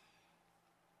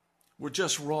 we're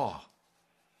just raw,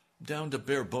 down to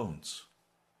bare bones,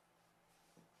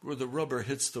 where the rubber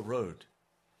hits the road.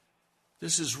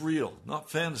 This is real,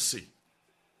 not fantasy.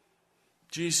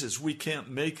 Jesus, we can't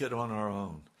make it on our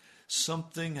own.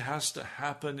 Something has to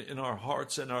happen in our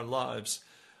hearts and our lives,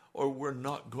 or we're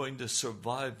not going to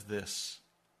survive this.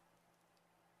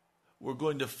 We're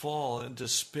going to fall in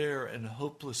despair and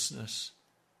hopelessness,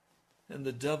 and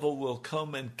the devil will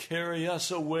come and carry us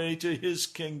away to his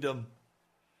kingdom.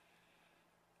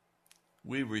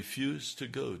 We refuse to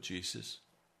go, Jesus.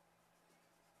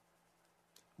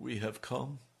 We have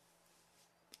come.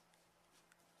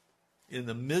 In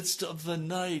the midst of the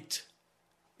night,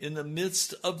 in the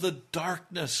midst of the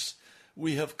darkness,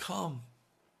 we have come,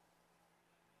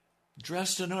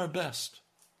 dressed in our best,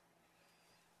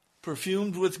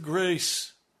 perfumed with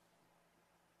grace,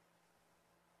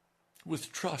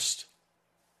 with trust,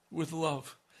 with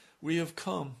love. We have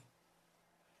come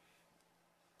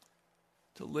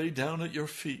to lay down at your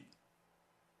feet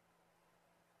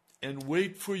and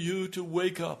wait for you to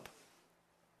wake up.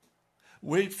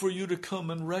 Wait for you to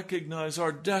come and recognize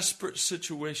our desperate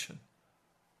situation.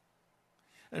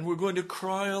 And we're going to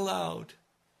cry aloud.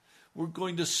 We're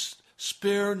going to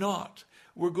spare not.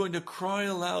 We're going to cry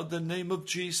aloud the name of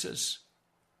Jesus.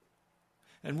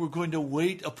 And we're going to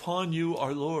wait upon you,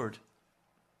 our Lord.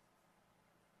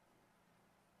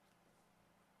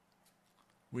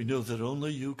 We know that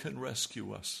only you can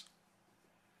rescue us.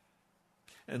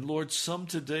 And Lord, some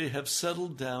today have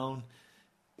settled down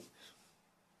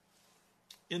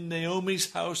in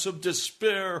Naomi's house of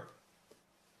despair,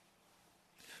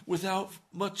 without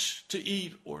much to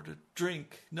eat or to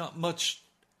drink, not much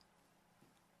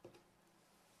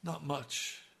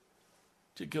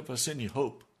to give us any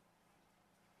hope.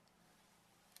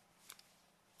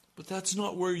 But that's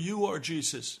not where you are,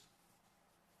 Jesus.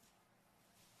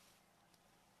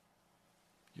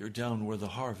 You're down where the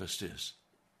harvest is.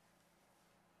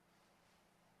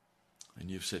 And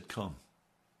you've said, come,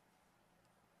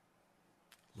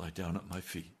 lie down at my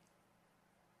feet.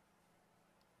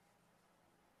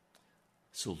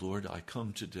 So, Lord, I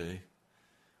come today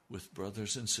with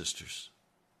brothers and sisters,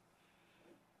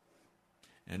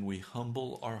 and we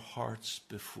humble our hearts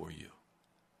before you.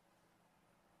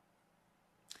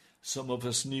 Some of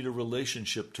us need a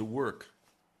relationship to work.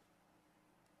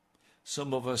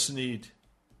 Some of us need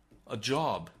a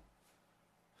job.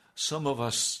 Some of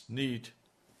us need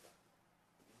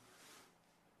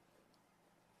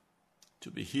to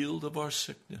be healed of our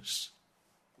sickness,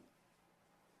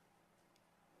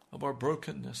 of our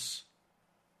brokenness.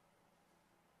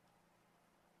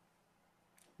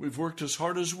 We've worked as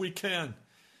hard as we can,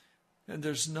 and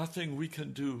there's nothing we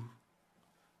can do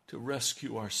to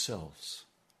rescue ourselves.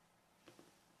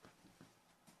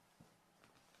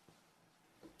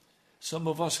 Some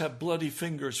of us have bloody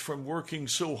fingers from working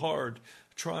so hard,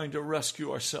 trying to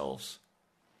rescue ourselves.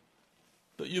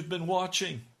 But you've been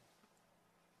watching.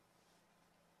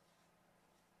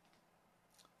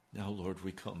 Now, Lord,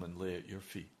 we come and lay at your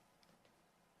feet.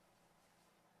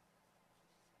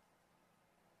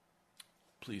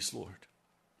 Please, Lord,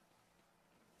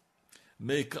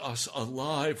 make us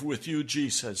alive with you,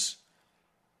 Jesus.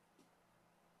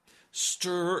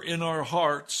 Stir in our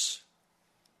hearts.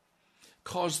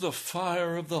 Cause the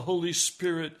fire of the Holy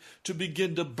Spirit to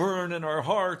begin to burn in our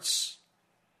hearts.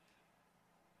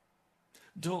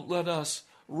 Don't let us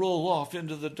roll off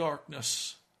into the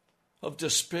darkness of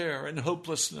despair and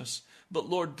hopelessness. But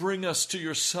Lord, bring us to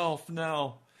yourself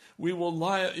now. We will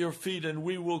lie at your feet and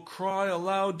we will cry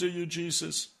aloud to you,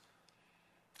 Jesus.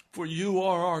 For you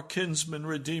are our kinsman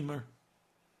redeemer.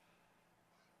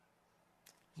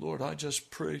 Lord, I just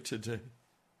pray today,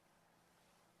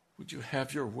 would you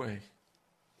have your way?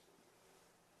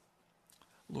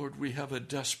 Lord, we have a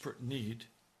desperate need.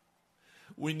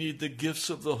 We need the gifts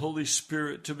of the Holy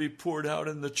Spirit to be poured out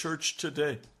in the church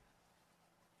today.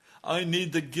 I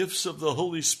need the gifts of the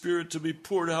Holy Spirit to be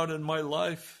poured out in my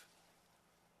life.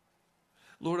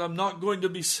 Lord, I'm not going to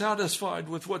be satisfied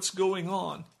with what's going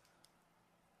on.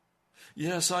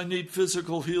 Yes, I need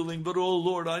physical healing, but oh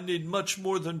Lord, I need much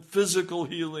more than physical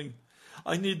healing.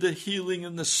 I need the healing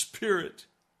in the Spirit,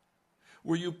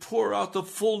 where you pour out the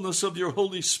fullness of your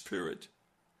Holy Spirit,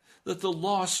 that the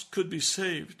lost could be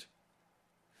saved,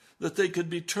 that they could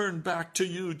be turned back to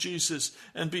you, Jesus,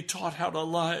 and be taught how to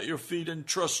lie at your feet and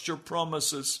trust your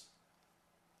promises.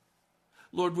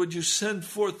 Lord, would you send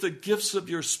forth the gifts of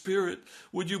your Spirit?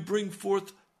 Would you bring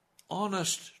forth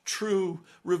honest, true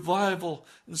revival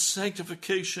and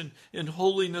sanctification in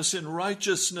holiness and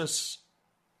righteousness?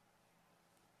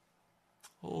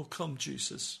 Oh, come,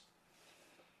 Jesus.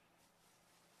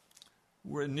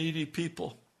 We're a needy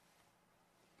people,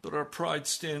 but our pride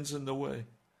stands in the way.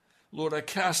 Lord, I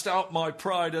cast out my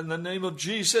pride in the name of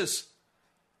Jesus.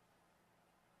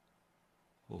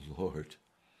 Oh, Lord,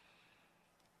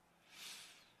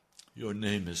 your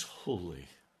name is holy.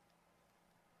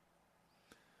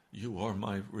 You are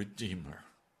my Redeemer.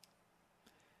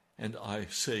 And I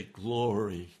say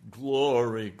glory,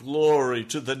 glory, glory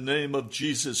to the name of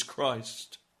Jesus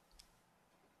Christ.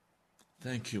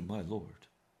 Thank you, my Lord.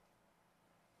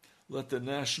 Let the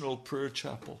National Prayer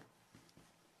Chapel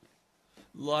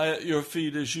lie at your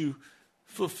feet as you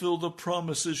fulfill the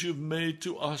promises you've made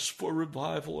to us for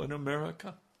revival in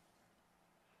America.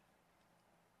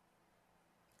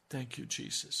 Thank you,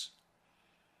 Jesus.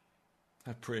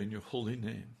 I pray in your holy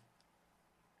name.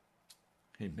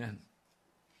 Amen.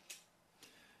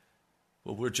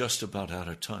 Well, we're just about out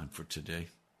of time for today.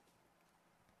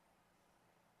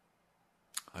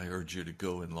 I urge you to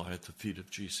go and lie at the feet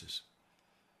of Jesus.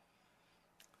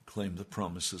 Claim the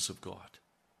promises of God.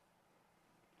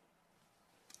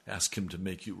 Ask him to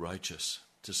make you righteous,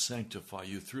 to sanctify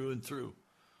you through and through,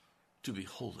 to be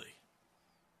holy.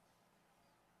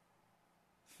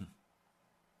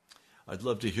 I'd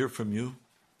love to hear from you.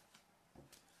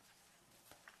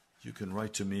 You can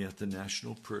write to me at the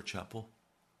National Prayer Chapel,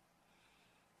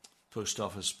 Post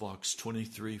Office Box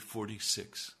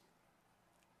 2346,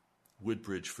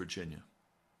 Woodbridge, Virginia,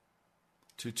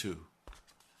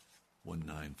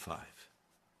 22195.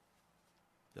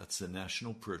 That's the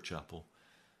National Prayer Chapel,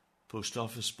 Post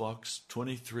Office Box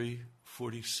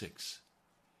 2346,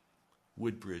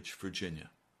 Woodbridge, Virginia,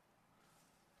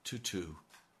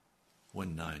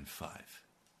 22195.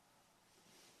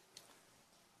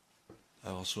 I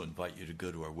also invite you to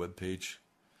go to our webpage,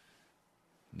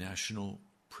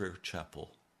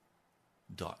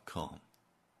 nationalprayerchapel.com.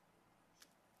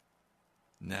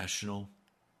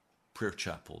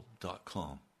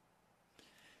 nationalprayerchapel.com.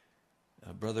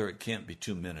 Brother, it can't be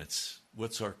 2 minutes.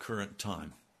 What's our current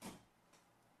time?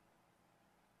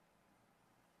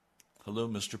 Hello,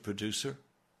 Mr. Producer?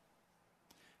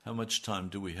 How much time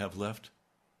do we have left?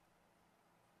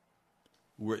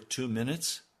 We're at 2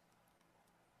 minutes?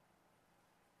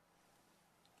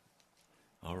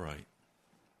 All right.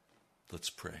 Let's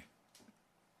pray.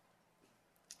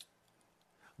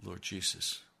 Lord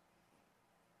Jesus,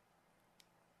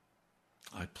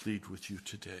 I plead with you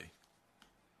today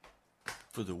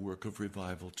for the work of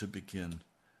revival to begin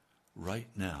right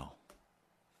now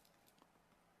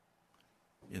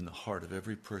in the heart of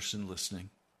every person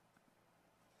listening,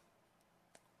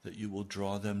 that you will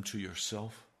draw them to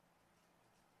yourself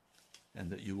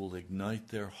and that you will ignite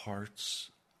their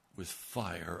hearts with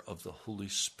fire of the Holy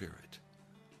Spirit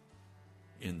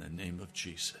in the name of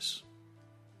Jesus.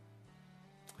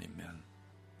 Amen.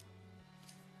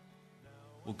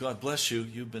 Well, God bless you.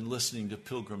 You've been listening to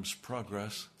Pilgrim's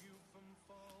Progress.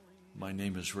 My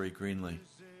name is Ray Greenlee.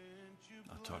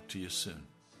 I'll talk to you soon.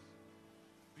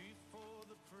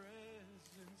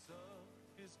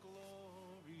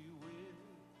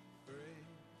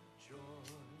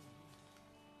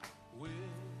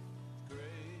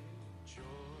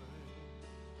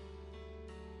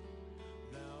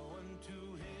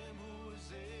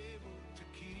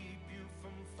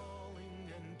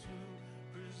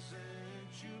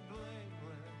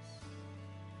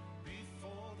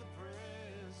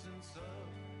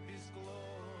 Of his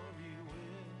glory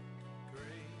with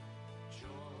great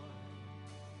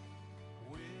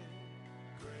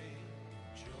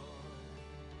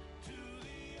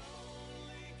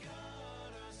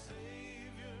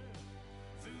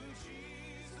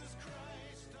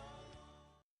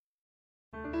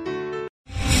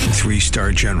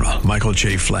 3-star general Michael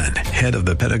J. Flynn, head of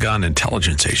the Pentagon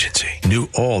Intelligence Agency, knew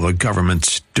all the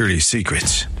government's dirty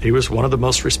secrets. He was one of the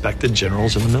most respected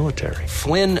generals in the military.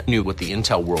 Flynn knew what the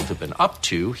intel world had been up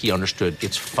to. He understood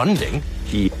its funding.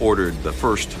 He ordered the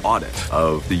first audit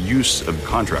of the use of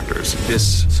contractors.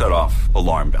 This set off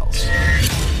alarm bells.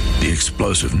 The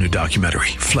explosive new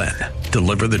documentary, Flynn,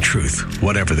 Deliver the Truth,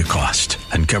 Whatever the Cost,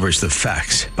 uncovers the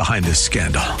facts behind this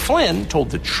scandal. Flynn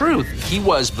told the truth. He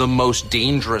was the most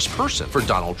dangerous person for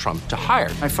Donald Trump to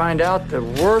hire. I find out the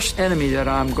worst enemy that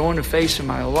I'm going to face in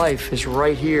my life is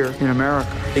right here in America.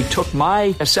 They took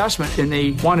my assessment and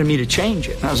they wanted me to change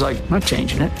it. And I was like, I'm not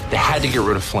changing it. They had to get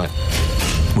rid of Flynn.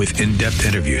 With in-depth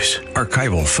interviews,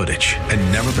 archival footage,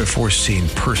 and never-before-seen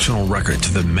personal records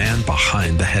of the man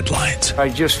behind the headlines. I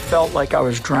just felt like I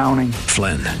was drowning.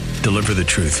 Flynn, Deliver the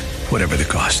Truth, Whatever the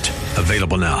Cost.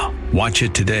 Available now. Watch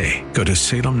it today. Go to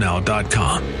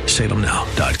salemnow.com.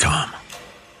 salemnow.com.